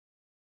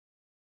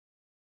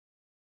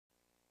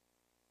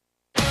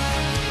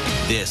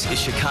This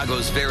is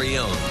Chicago's very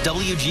own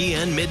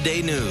WGN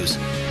Midday News.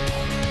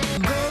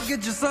 Go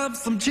get yourself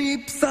some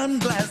cheap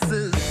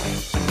sunglasses.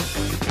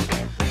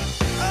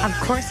 Of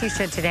course you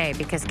should today,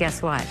 because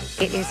guess what?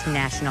 It is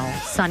National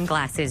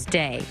Sunglasses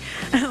Day.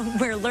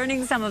 We're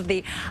learning some of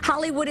the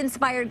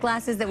Hollywood-inspired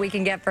glasses that we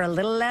can get for a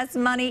little less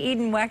money.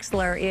 Eden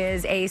Wexler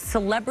is a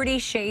celebrity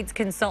shades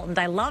consultant.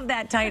 I love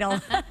that title.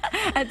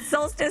 At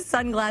Solstice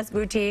Sunglass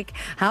Boutique.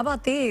 How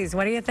about these?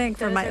 What do you think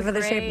for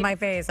the shape of my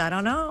face? I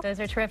don't know. Those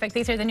are terrific.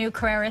 These are the new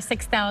Carrera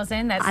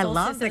 6000 that I Solstice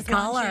love the is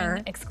color.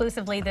 launching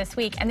exclusively this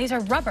week. And these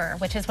are rubber,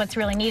 which is what's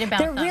really neat about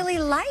them. them. They're really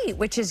light,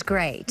 which is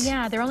great.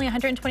 Yeah, they're only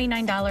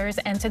 $129.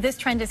 And so this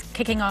trend is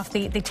kicking off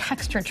the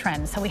texture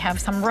trend. So we have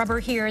some rubber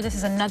here. This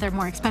is another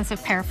more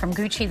expensive pair from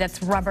Gucci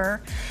that's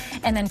rubber.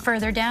 And then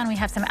further down, we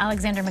have some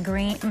Alexander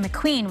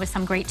McQueen with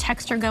some great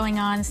texture going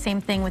on. Same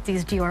thing with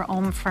these Dior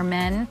Homme for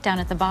men down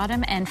at the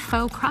bottom, and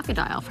faux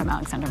crocodile from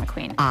Alexander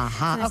McQueen.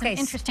 So okay,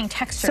 interesting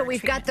texture. So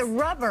we've got the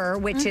rubber,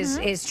 which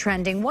is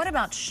trending. What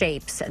about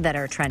shapes that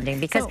are trending?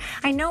 Because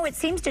I know it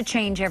seems to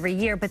change every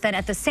year, but then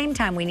at the same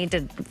time, we need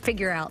to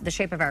figure out the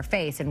shape of our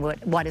face and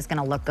what is going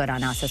to look good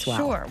on us as well.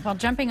 Sure. Well,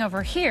 jumping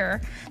over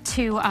here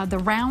to the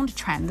round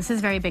trend. This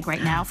is very big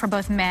right now for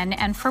both men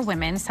and for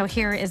women. So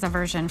here is a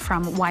version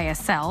from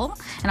YSL,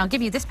 and I'll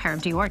give you this pair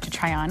of Dior to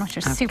try on, which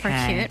is super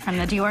cute from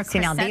the Dior. See,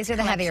 now these are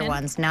the heavier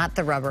ones, not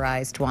the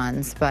rubberized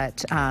ones,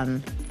 but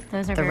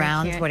those are the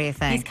rounds. cute. What do you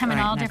think? These come in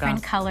all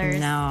different colors.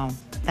 No.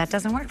 That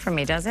doesn't work for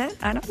me, does it?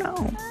 I don't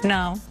know.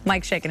 No.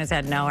 Mike's shaking his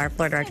head no, our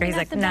floor director. He's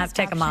like, nah,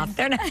 take them off.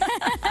 They're not.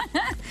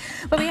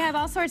 But we have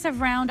all sorts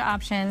of round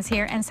options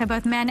here, and so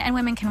both men and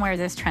women can wear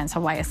this trend.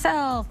 So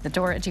YSL, the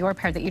Dior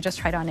pair that you just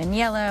tried on in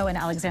yellow, an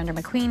Alexander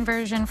McQueen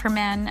version for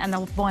men, and the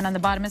one on the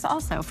bottom is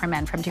also for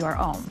men from Dior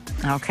Homme.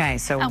 Okay,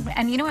 so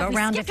and you know what? go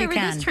around if you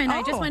can. This trend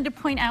I just wanted to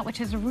point out, which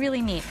is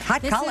really neat.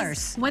 Hot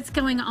colors. What's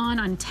going on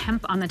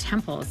the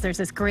temples? There's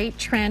this great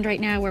trend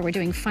right now where we're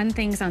doing fun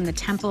things on the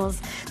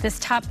temples. This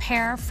top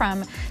pair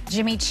from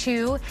Jimmy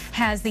Choo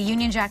has the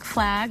Union Jack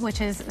flag,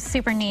 which is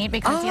super neat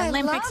because the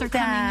Olympics are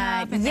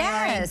coming up, and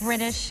they're a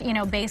British,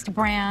 based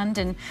brand,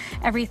 and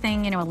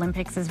everything,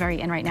 Olympics is very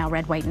in right now,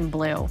 red, white, and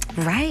blue.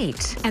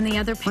 Right. And the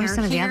other pair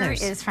here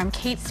is from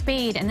Kate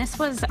Spade, and this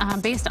was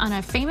based on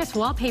a famous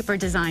wallpaper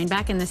design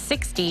back in the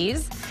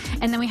 60s.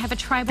 And then we have a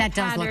tribal pattern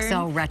that does look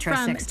so retro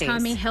from 60s.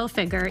 Tommy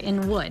Hilfiger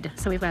in wood.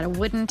 So we've got a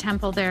wooden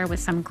temple there with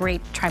some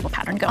great tribal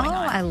pattern going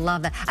on. I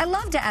love that. I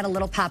love to add a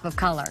little pop of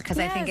color because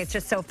I think it's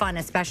just so fun,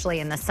 especially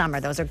in the summer.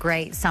 Those are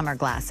great summer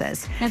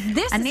glasses.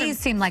 Now these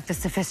seem like the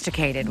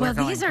sophisticated. Well,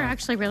 these are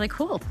actually really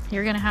cool.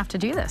 You're going to have to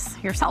do this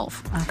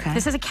yourself. Okay.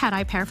 This is a cat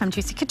eye pair from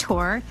Juicy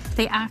Couture.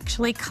 They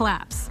actually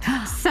collapse.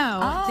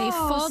 So they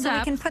fold up. So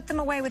we can put them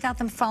away without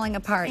them falling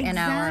apart in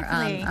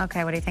our.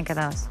 Okay, what do you think of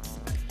those?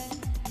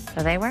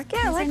 Do they work?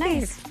 Yeah, I like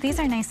these. These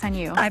are nice on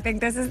you. I think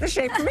this is the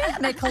shape for me.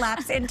 And they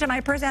collapse into my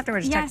purse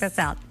afterwards. Check this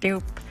out.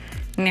 Doop.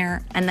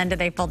 Near. And then do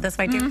they fold this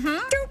way too?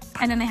 Doop.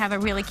 And then they have a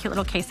really cute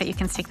little case that you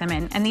can stick them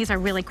in. And these are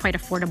really quite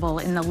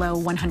affordable in the low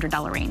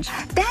 $100 range.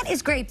 That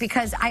is great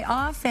because I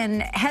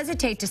often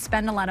hesitate to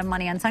spend a lot of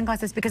money on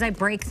sunglasses because I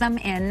break them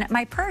in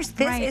my purse.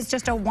 This is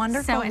just a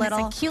wonderful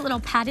little... It's a cute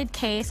little padded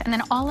case. And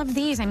then all of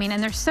these, and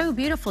they're so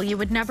beautiful. You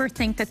would never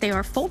think that they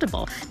are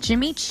foldable.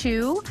 Jimmy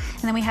Choo,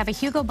 and then we have a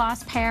Hugo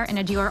Boss pair and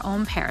a Dior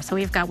Homme pair. So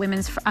we've got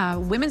women's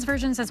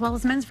versions as well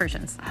as men's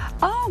versions.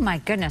 Oh my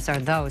goodness, are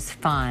those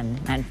fun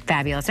and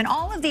fabulous. And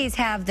all of these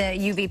have the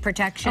UV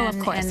protection. Oh, of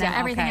course. And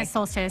everything at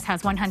Solstice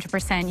has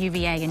 100%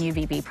 UVA and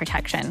UVB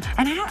protection.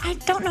 And I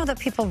don't know that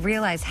people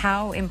realize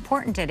how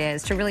important it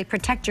is to really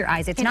protect your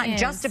eyes. It's not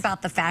just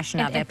about the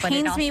fashion of it, but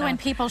it pains me when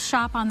people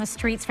shop on the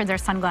streets for their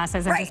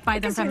sunglasses and just buy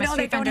them from a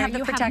street vendor.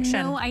 You have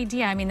no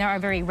idea. There are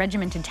very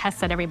regimented tests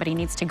that everybody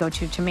needs to go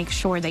to make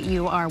sure that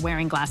you are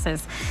wearing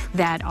glasses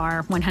that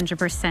are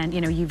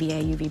 100%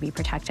 UVA, UVB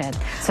protected.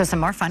 So some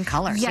more fun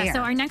colors here. So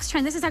our next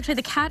trend, this is actually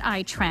the cat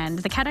eye trend.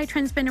 The cat eye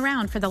trend's been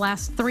around for the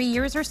last 3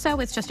 years or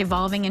so. It's just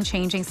evolving and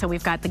changing. So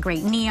we've got the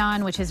great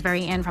neon, which is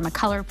very in from a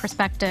color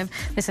perspective.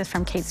 This is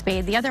from Kate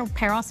Spade. The other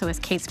pair also is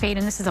Kate Spade,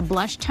 and this is a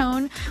blush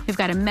tone. We've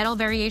got a metal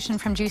variation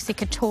from Juicy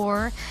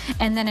Couture,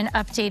 and then an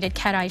updated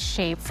cat eye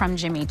shape from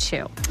Jimmy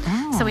Choo.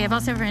 So we have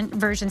also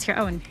versions here.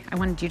 Oh, and I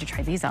wanted you to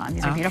try these on.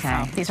 These are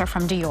beautiful. These are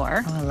from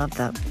Dior. Oh, I love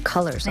the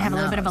colors. They have a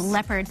little bit of a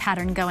leopard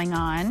pattern going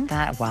on.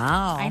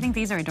 Wow. I think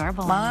these are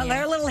adorable. Well,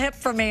 they're a little hip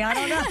for me. I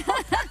don't know.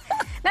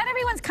 Not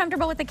everyone's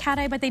comfortable with the cat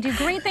eye, but they do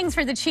great things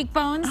for the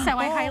cheekbones, so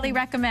I highly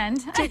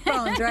recommend.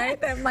 Cheekbones, right?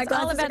 My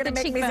glasses are going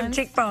to make me some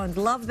cheekbones.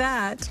 Love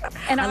that.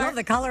 And I love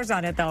the colors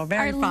on it, though.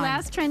 Very fun. Our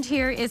last trend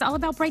here is all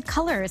about bright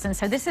colors, and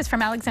so this is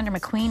from Alexander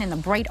McQueen in the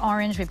bright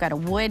orange. We've got a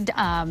wood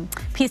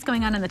piece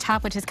going on the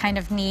top, which is kind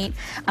of neat.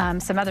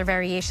 Some other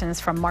variations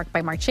from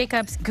by Marc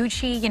Jacobs,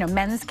 Gucci.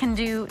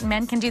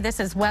 Men can do this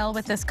as well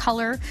with this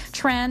color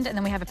trend, and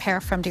then we have a pair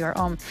from Dior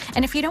Homme.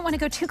 And if you don't want to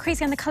go too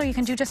crazy on the color, you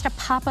can do just a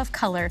pop of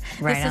color.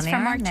 Right this is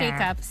from Marc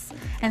Jacobs.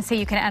 And so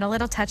you can add a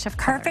little touch of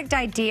color. Perfect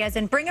ideas.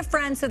 And bring a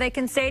friend so they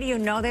can say to you,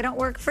 no, they don't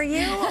work for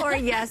you, or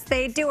yes,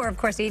 they do. Or, of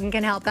course, Eden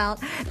can help out.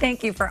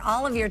 Thank you for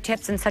all of your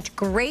tips and such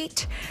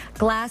great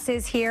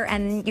glasses here.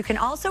 And you can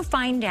also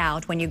find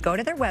out when you go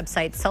to their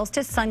website,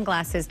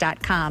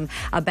 solsticesunglasses.com,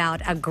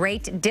 about a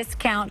great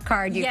discount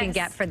card you can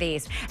get for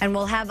these. And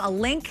we'll have a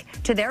link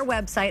to their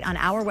website on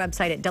our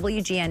website at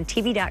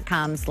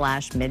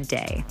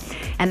WGNTV.com/midday.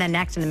 And then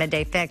next in the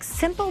Midday Fix,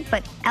 simple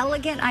but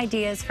elegant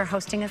ideas for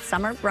hosting a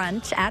summer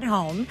brunch at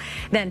home.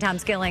 Then Tom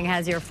Skilling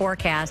has your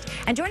forecast.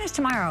 And join us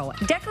tomorrow,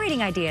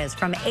 decorating ideas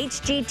from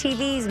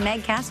HGTV's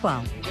Meg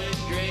Caswell.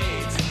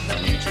 The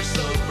future's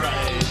so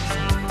bright.